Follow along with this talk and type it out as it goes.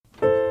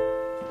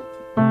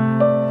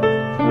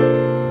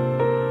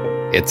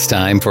It's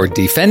time for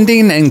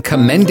Defending and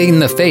Commending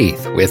the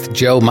Faith with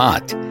Joe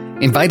Mott,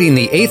 inviting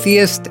the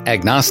atheist,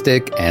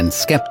 agnostic, and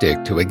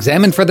skeptic to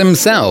examine for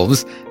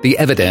themselves the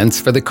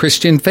evidence for the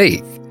Christian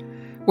faith.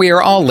 We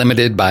are all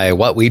limited by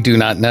what we do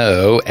not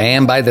know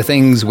and by the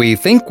things we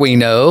think we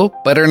know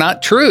but are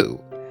not true.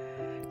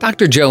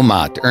 Dr. Joe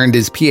Mott earned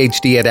his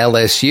PhD at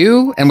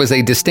LSU and was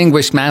a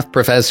distinguished math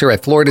professor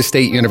at Florida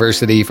State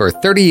University for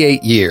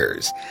 38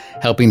 years,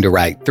 helping to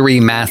write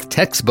 3 math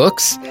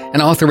textbooks and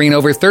authoring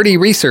over 30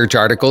 research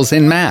articles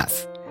in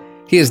math.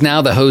 He is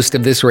now the host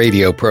of this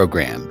radio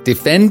program,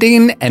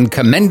 Defending and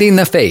Commending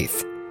the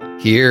Faith.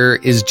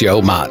 Here is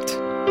Joe Mott.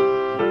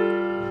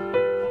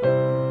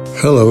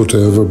 Hello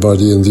to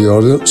everybody in the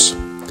audience.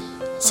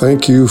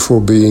 Thank you for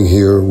being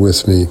here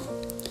with me.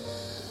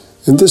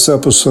 In this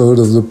episode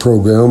of the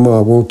program,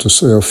 I want to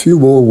say a few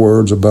more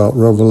words about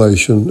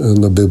Revelation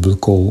and the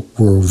biblical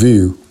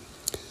worldview.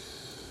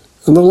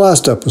 In the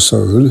last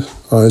episode,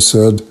 I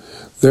said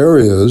there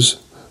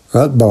is,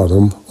 at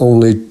bottom,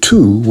 only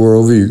 2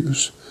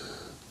 worldviews,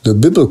 the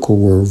biblical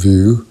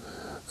worldview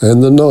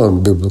and the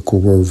non-biblical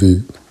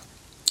worldview.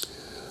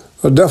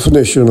 A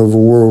definition of a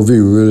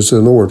worldview is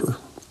in order.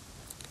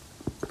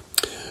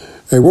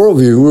 A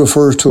worldview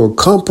refers to a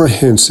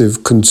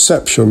comprehensive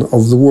conception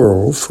of the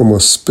world from a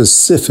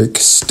specific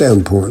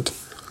standpoint.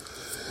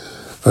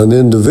 An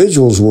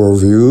individual's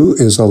worldview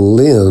is a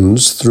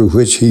lens through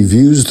which he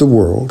views the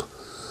world,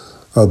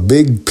 a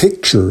big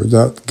picture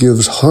that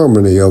gives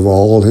harmony of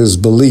all his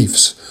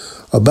beliefs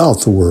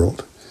about the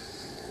world.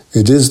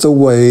 It is the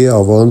way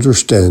of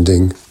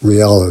understanding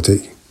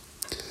reality.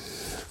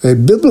 A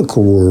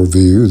biblical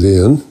worldview,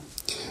 then,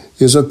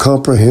 is a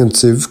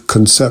comprehensive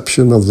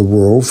conception of the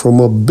world from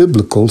a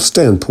biblical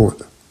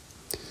standpoint.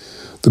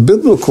 The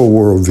biblical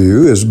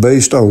worldview is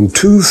based on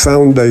 2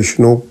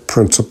 foundational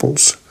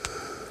principles.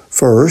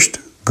 First,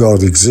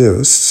 God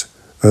exists,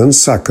 and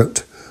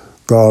second,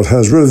 God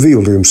has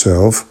revealed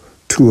himself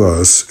to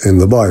us in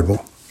the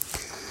Bible.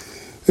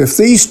 If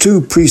these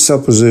 2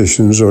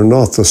 presuppositions are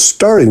not the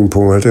starting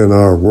point in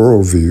our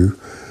worldview,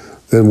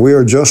 then we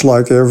are just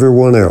like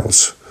everyone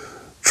else,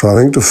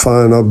 trying to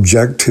find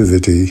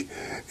objectivity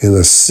in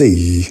a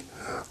sea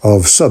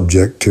of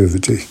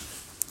subjectivity.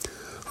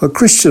 A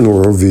Christian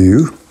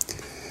worldview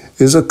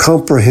is a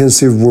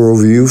comprehensive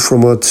worldview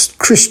from a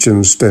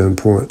Christian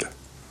standpoint.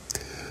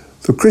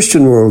 The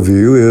Christian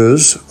worldview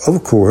is,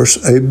 of course,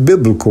 a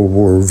biblical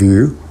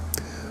worldview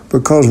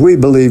because we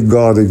believe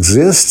God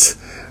exists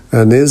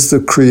and is the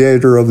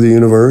creator of the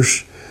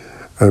universe,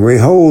 and we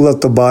hold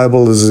that the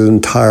Bible is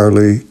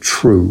entirely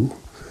true.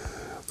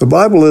 The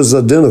Bible is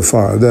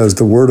identified as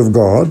the Word of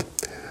God,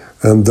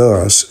 and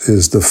thus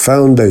is the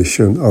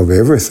foundation of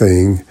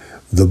everything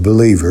the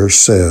believer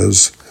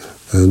says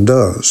and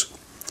does.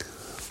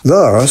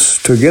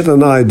 Thus, to get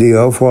an idea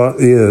of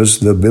what is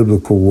the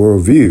biblical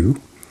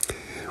worldview,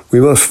 we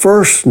must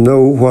first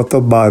know what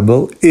the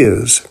Bible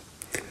is.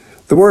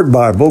 The word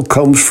Bible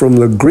comes from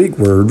the Greek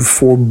word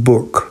for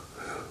book.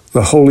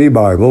 The Holy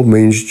Bible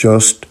means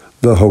just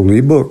the Holy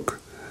Book.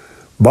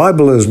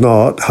 Bible is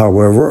not,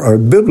 however, a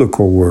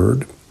biblical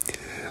word.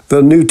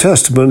 The New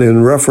Testament,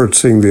 in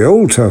referencing the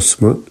Old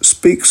Testament,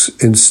 speaks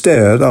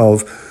instead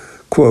of,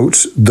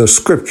 quotes, the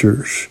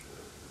Scriptures,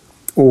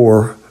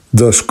 or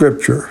the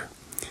Scripture.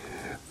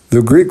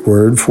 The Greek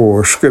word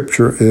for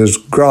Scripture is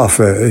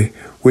graphe,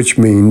 which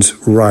means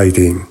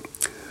writing.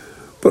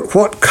 But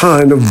what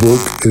kind of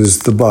book is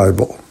the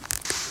Bible?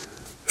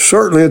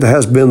 Certainly it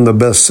has been the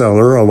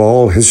bestseller of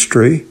all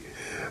history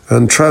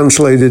and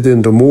translated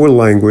into more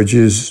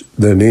languages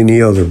than any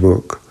other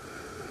book.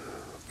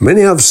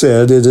 Many have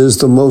said it is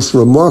the most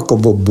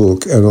remarkable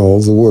book in all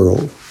the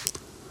world.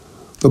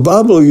 The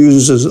Bible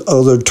uses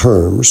other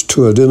terms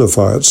to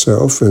identify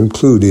itself,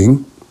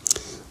 including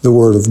the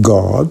Word of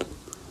God,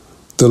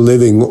 the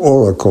living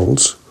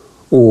oracles,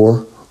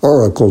 or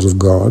oracles of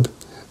God,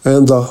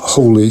 and the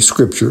Holy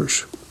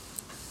Scriptures.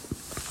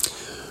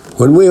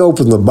 When we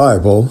open the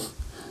Bible,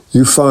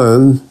 you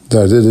find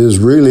that it is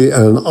really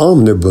an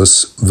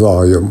omnibus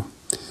volume.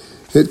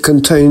 It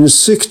contains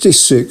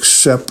 66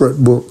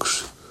 separate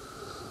books,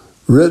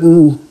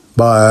 written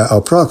by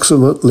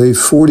approximately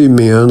 40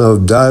 men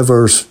of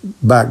diverse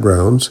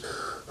backgrounds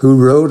who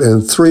wrote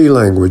in 3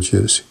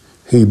 languages,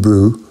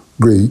 Hebrew,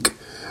 Greek,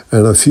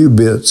 and a few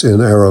bits in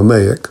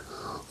Aramaic,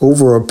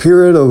 over a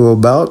period of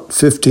about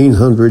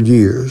 1,500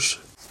 years.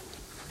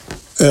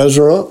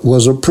 Ezra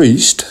was a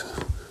priest,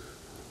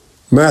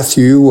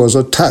 Matthew was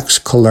a tax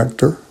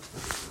collector,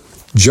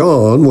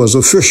 John was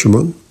a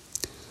fisherman,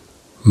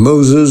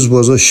 Moses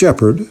was a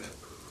shepherd,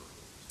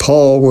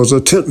 Paul was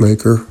a tent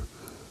maker,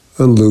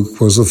 and Luke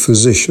was a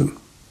physician.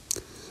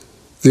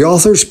 The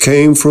authors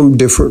came from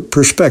different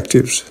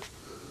perspectives,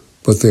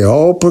 but they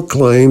all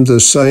proclaimed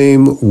the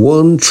same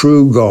one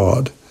true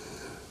God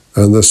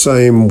and the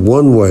same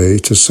one way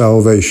to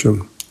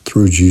salvation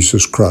through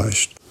Jesus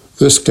Christ.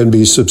 This can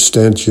be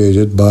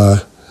substantiated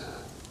by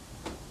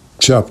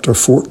chapter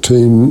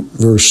 14,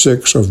 verse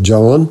 6 of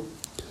John,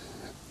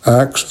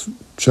 Acts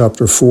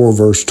chapter 4,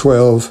 verse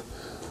 12,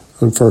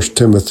 in 1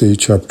 Timothy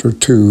chapter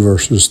 2,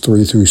 verses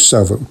 3 through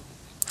 7.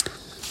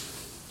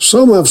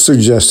 Some have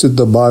suggested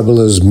the Bible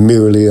is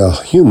merely a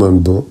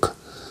human book,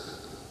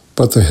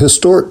 but the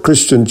historic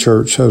Christian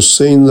church has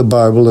seen the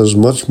Bible as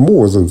much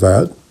more than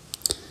that.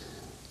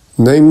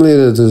 Namely,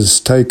 it is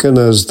taken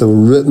as the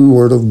written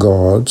word of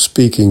God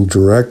speaking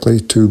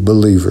directly to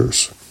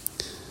believers.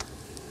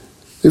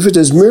 If it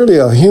is merely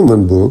a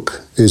human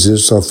book, is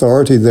its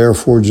authority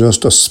therefore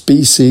just a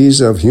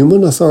species of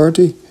human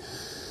authority?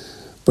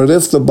 But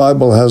if the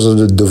Bible has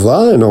a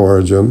divine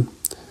origin,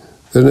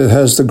 then it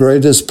has the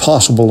greatest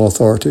possible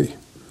authority.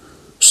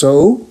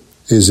 So,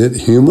 is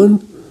it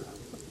human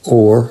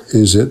or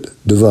is it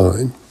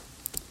divine?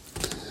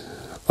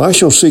 I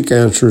shall seek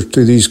answers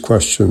to these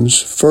questions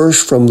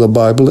first from the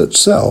Bible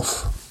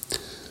itself.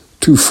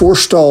 To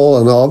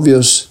forestall an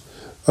obvious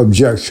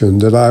objection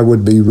that I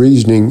would be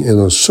reasoning in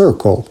a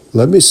circle,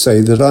 let me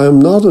say that I am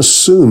not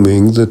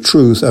assuming the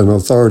truth and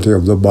authority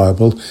of the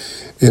Bible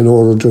in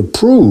order to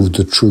prove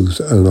the truth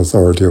and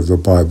authority of the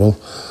Bible.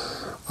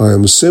 I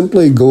am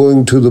simply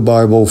going to the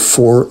Bible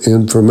for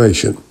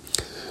information.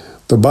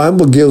 The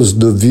Bible gives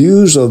the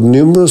views of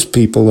numerous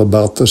people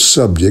about the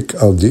subject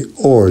of the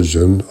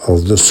origin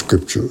of the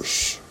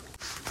Scriptures.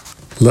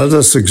 Let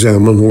us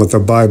examine what the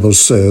Bible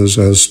says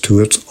as to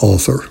its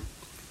author.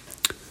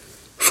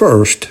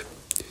 First,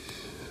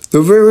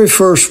 the very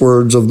first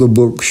words of the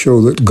book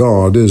show that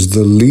God is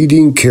the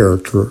leading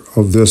character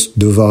of this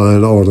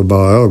divine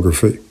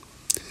autobiography.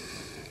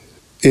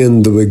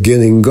 In the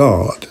beginning,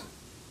 God.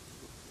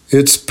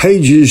 Its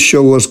pages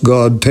show us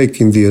God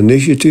taking the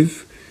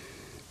initiative,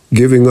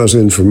 giving us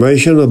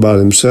information about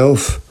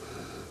himself,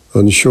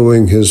 and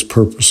showing his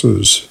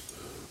purposes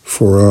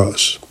for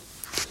us.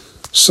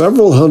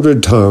 Several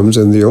hundred times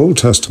in the Old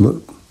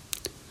Testament,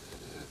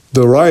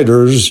 the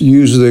writers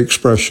use the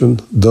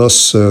expression, "Thus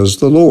says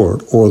the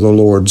Lord," or "the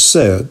Lord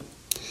said."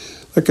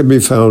 That can be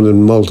found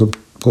in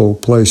multiple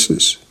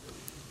places.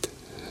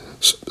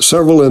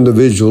 Several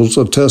individuals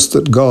attest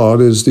that God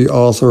is the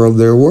author of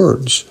their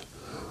words.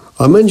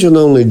 I mention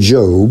only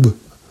Job,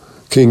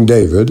 King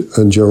David,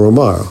 and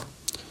Jeremiah.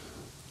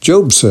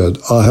 Job said,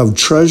 "I have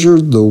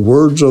treasured the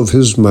words of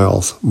his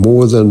mouth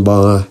more than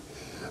my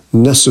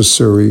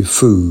necessary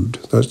food."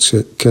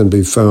 That can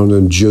be found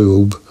in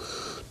Job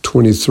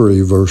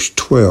 23, verse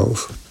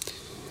 12.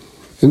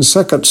 In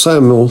 2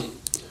 Samuel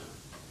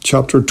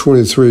chapter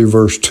 23,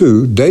 verse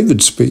 2,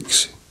 David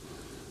speaks.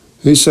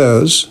 He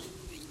says,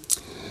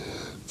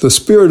 "The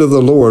Spirit of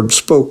the Lord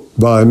spoke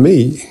by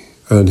me,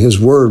 and his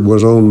word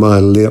was on my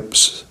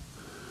lips."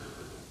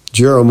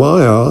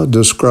 Jeremiah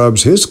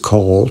describes his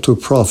call to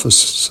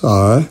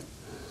prophesy,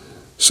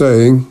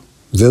 saying,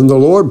 "Then the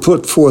Lord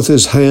put forth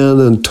his hand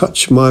and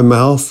touched my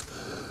mouth,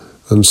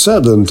 and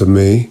said unto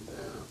me,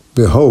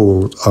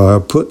 Behold, I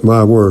have put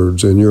my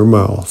words in your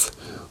mouth."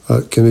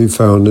 That can be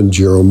found in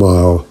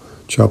Jeremiah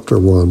chapter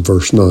 1,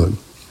 verse 9.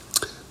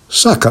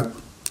 Second,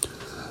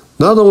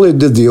 not only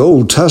did the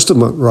Old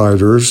Testament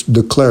writers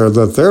declare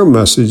that their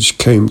message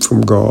came from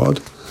God,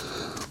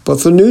 but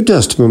the New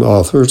Testament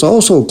authors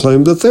also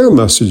claimed that their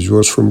message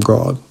was from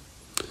God.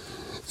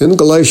 In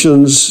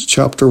Galatians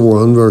chapter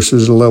 1,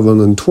 verses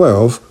 11 and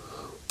 12,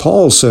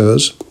 Paul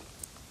says,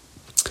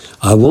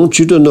 "I want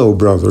you to know,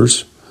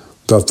 brothers,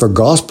 that the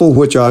gospel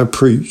which I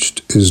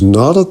preached is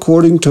not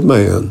according to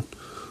man,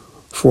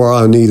 for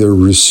I neither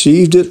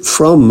received it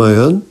from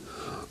man,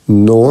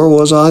 nor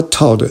was I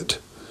taught it,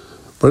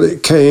 but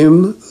it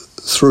came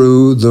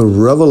through the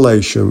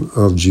revelation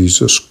of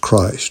Jesus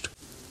Christ."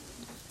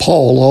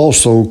 Paul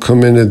also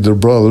commended the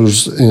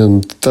brothers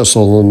in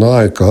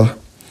Thessalonica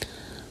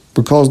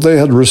because they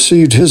had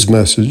received his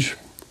message,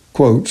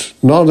 quotes,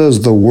 "not as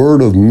the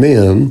word of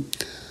men,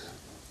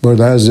 but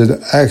as it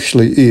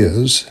actually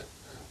is,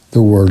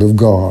 the word of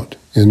God,"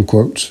 end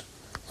quotes.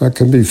 That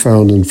can be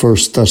found in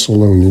 1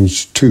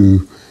 Thessalonians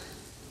 2,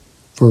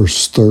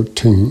 verse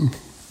 13.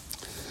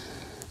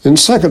 In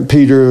 2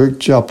 Peter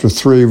chapter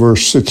 3,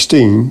 verse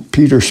 16,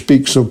 Peter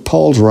speaks of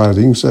Paul's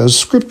writings as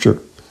Scripture,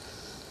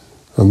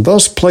 and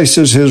thus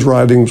places his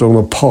writings on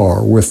a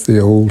par with the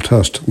Old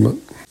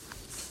Testament.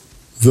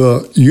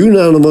 The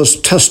unanimous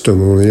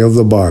testimony of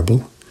the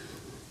Bible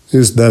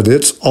is that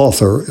its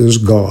author is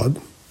God.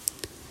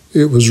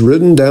 It was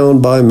written down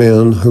by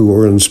men who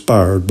were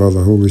inspired by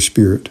the Holy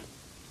Spirit.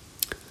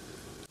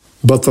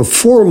 But the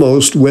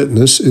foremost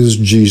witness is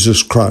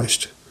Jesus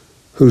Christ,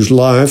 whose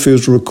life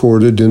is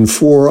recorded in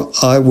 4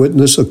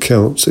 eyewitness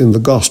accounts in the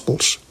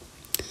Gospels.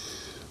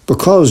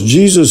 Because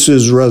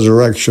Jesus'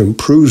 resurrection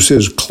proves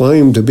his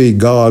claim to be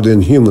God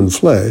in human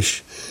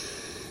flesh,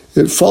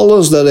 it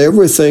follows that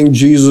everything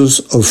Jesus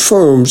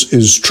affirms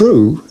is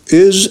true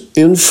is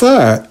in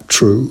fact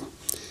true.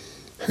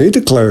 He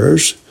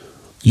declares,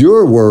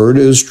 "Your word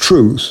is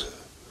truth."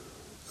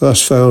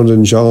 That's found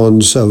in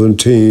John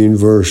 17,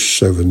 verse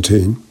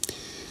 17.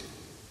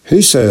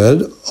 He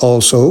said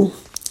also,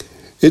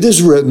 "It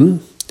is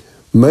written,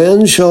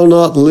 man shall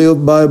not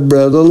live by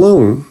bread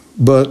alone,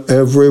 but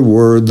every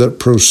word that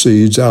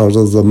proceeds out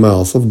of the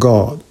mouth of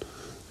God."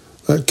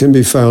 That can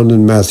be found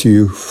in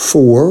Matthew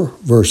 4,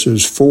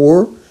 verses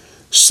 4,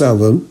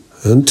 7,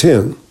 and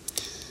 10.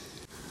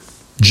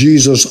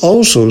 Jesus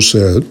also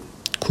said,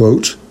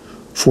 quote,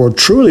 "For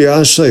truly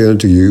I say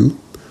unto you,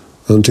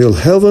 until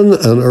heaven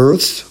and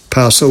earth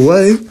pass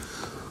away,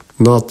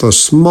 not the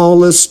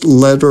smallest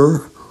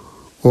letter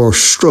or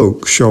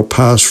stroke shall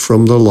pass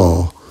from the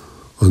law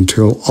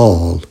until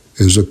all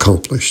is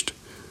accomplished."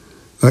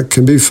 That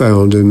can be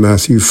found in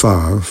Matthew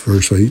 5,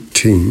 verse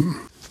 18.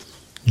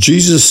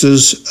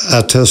 Jesus'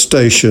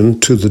 attestation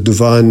to the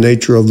divine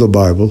nature of the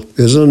Bible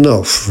is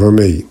enough for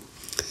me.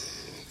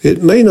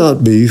 It may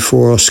not be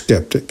for a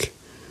skeptic.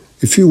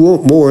 If you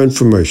want more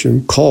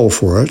information, call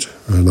for it,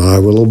 and I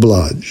will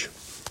oblige.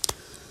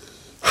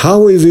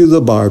 How we view the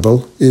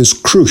Bible is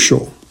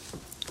crucial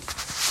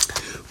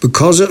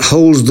because it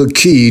holds the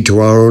key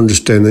to our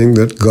understanding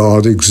that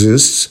God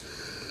exists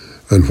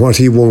and what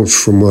He wants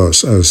from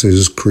us as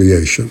His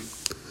creation.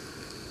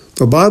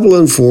 The Bible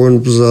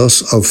informs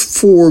us of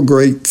 4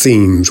 great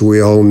themes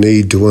we all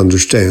need to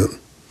understand: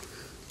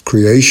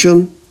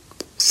 creation,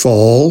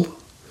 fall,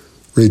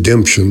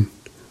 redemption,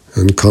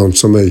 and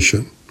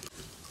consummation.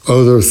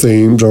 Other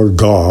themes are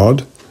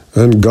God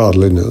and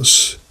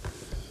godliness.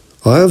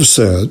 I have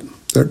said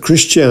that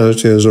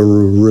Christianity is a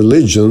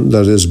religion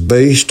that is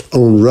based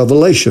on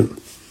revelation.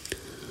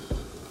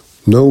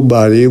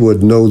 Nobody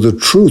would know the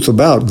truth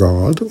about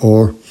God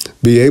or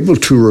be able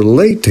to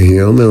relate to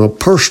Him in a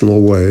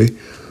personal way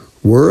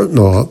were it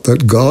not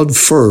that God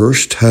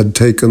first had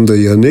taken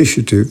the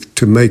initiative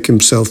to make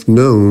Himself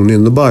known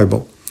in the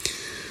Bible.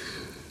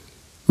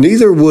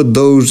 Neither would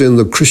those in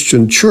the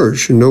Christian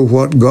church know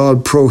what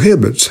God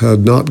prohibits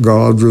had not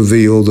God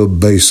revealed the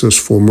basis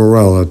for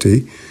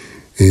morality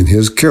in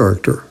His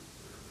character.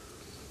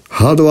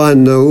 How do I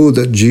know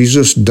that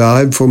Jesus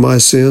died for my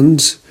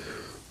sins,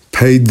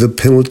 paid the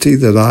penalty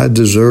that I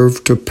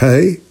deserved to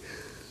pay,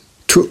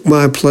 took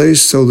my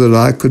place so that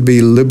I could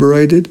be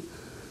liberated?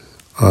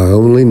 I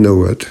only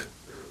know it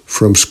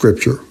from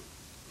Scripture.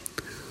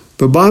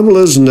 The Bible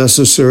is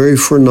necessary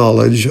for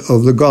knowledge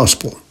of the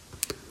gospel,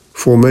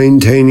 for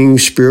maintaining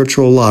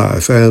spiritual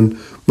life and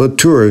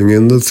maturing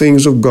in the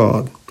things of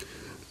God.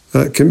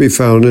 That can be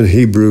found in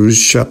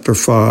Hebrews chapter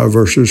 5,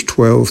 verses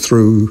 12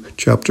 through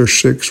chapter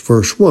 6,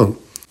 verse 1.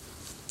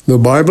 The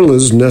Bible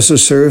is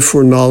necessary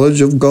for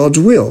knowledge of God's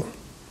will,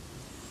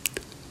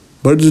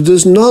 but it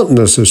is not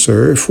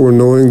necessary for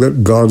knowing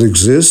that God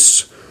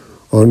exists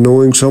or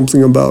knowing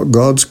something about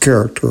God's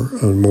character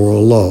and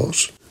moral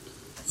laws.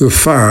 The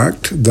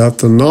fact that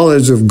the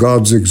knowledge of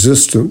God's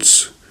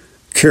existence,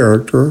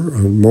 character,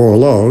 and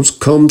moral laws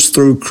comes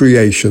through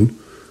creation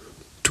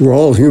to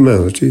all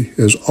humanity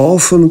is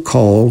often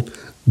called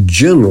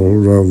general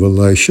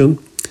revelation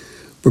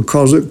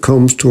because it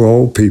comes to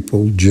all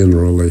people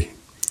generally.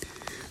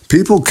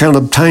 People can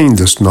obtain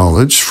this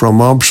knowledge from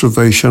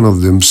observation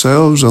of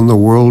themselves and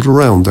the world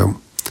around them.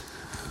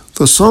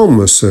 The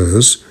psalmist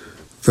says,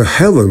 "The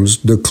heavens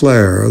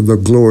declare the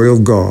glory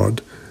of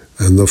God,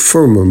 and the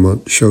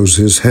firmament shows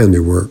His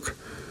handiwork."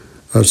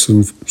 That's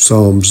in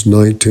Psalms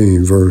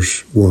 19,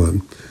 verse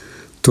 1.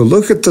 To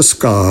look at the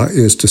sky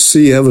is to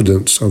see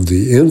evidence of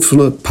the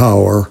infinite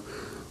power,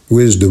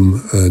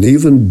 wisdom, and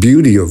even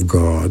beauty of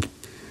God.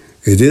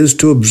 It is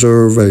to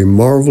observe a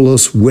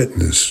marvelous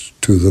witness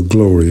to the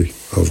glory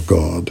of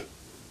God.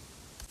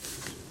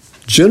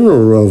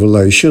 General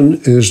revelation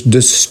is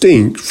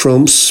distinct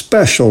from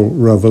special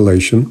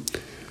revelation,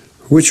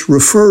 which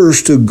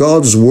refers to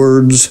God's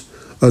words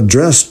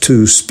addressed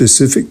to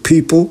specific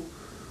people,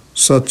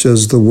 such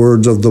as the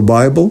words of the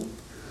Bible,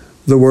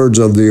 the words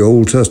of the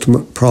Old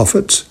Testament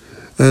prophets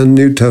and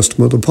New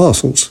Testament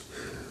apostles,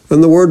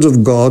 and the words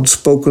of God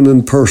spoken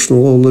in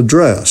personal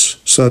address,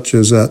 such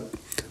as at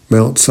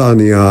Mount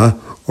Sinai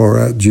or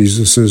at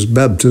Jesus'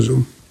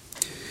 baptism.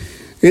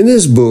 In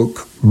his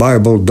book,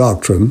 Bible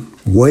Doctrine,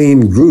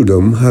 Wayne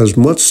Grudem has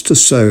much to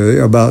say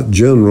about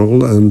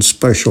general and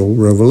special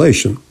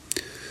revelation.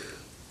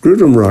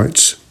 Grudem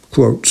writes,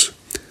 quotes,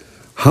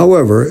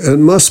 "However, it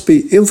must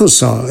be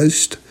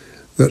emphasized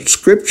that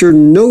Scripture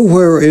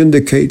nowhere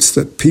indicates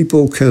that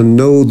people can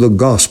know the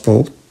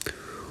gospel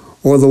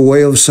or the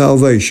way of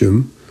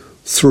salvation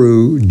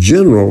through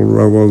general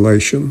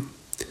revelation.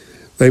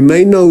 They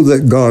may know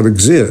that God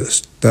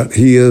exists, that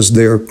He is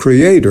their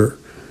Creator,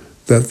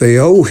 that they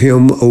owe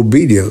Him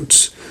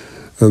obedience,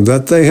 and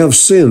that they have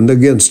sinned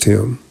against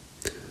Him.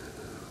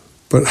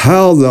 But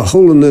how the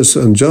holiness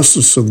and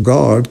justice of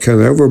God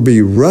can ever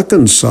be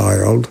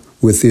reconciled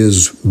with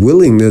His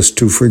willingness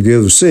to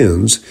forgive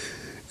sins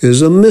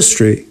is a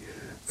mystery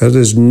that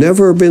has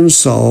never been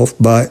solved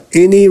by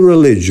any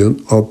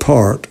religion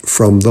apart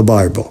from the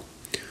Bible.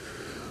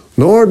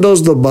 Nor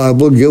does the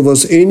Bible give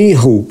us any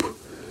hope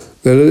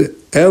that it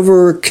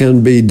ever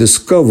can be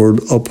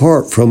discovered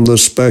apart from the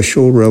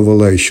special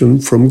revelation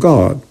from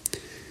God.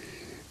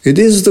 It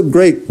is the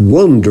great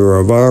wonder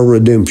of our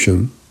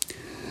redemption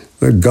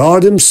that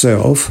God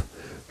Himself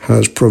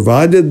has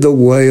provided the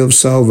way of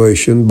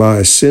salvation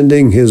by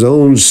sending His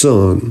own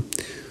Son,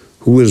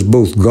 who is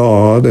both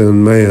God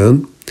and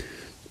man,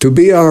 to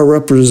be our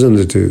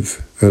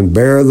representative and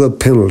bear the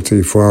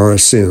penalty for our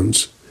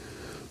sins,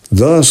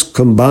 thus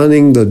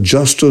combining the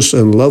justice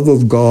and love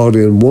of God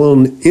in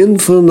one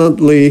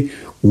infinitely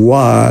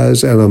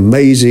wise and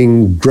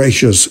amazing,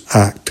 gracious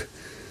act.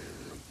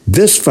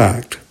 This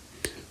fact,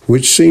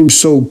 which seems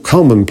so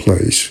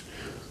commonplace,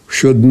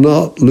 should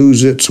not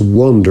lose its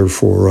wonder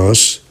for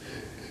us.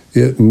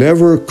 It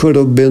never could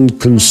have been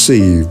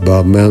conceived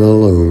by man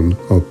alone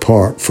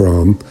apart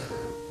from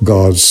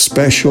God's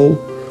special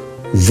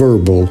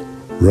verbal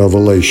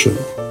revelation.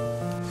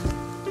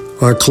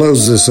 I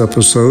close this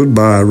episode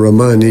by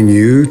reminding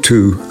you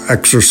to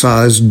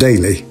exercise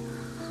daily.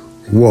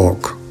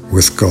 Walk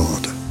with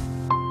God.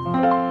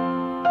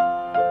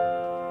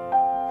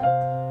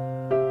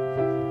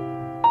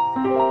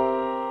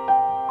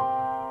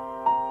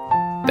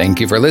 Thank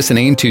you for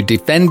listening to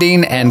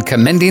Defending and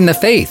Commending the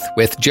Faith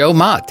with Joe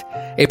Mott,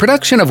 a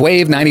production of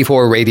Wave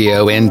 94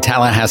 Radio in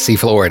Tallahassee,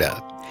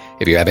 Florida.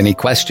 If you have any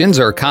questions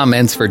or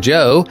comments for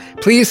Joe,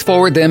 please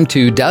forward them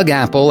to Doug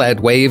Apple at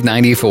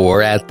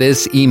Wave94 at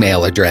this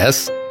email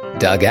address,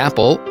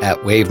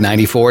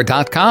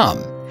 dougapple@wave94.com.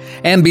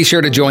 And be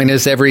sure to join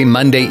us every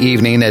Monday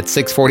evening at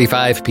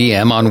 6:45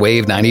 p.m. on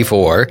Wave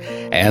 94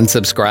 and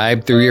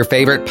subscribe through your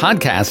favorite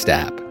podcast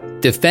app.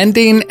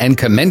 Defending and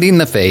Commending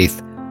the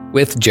Faith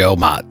with Joe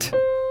Mott.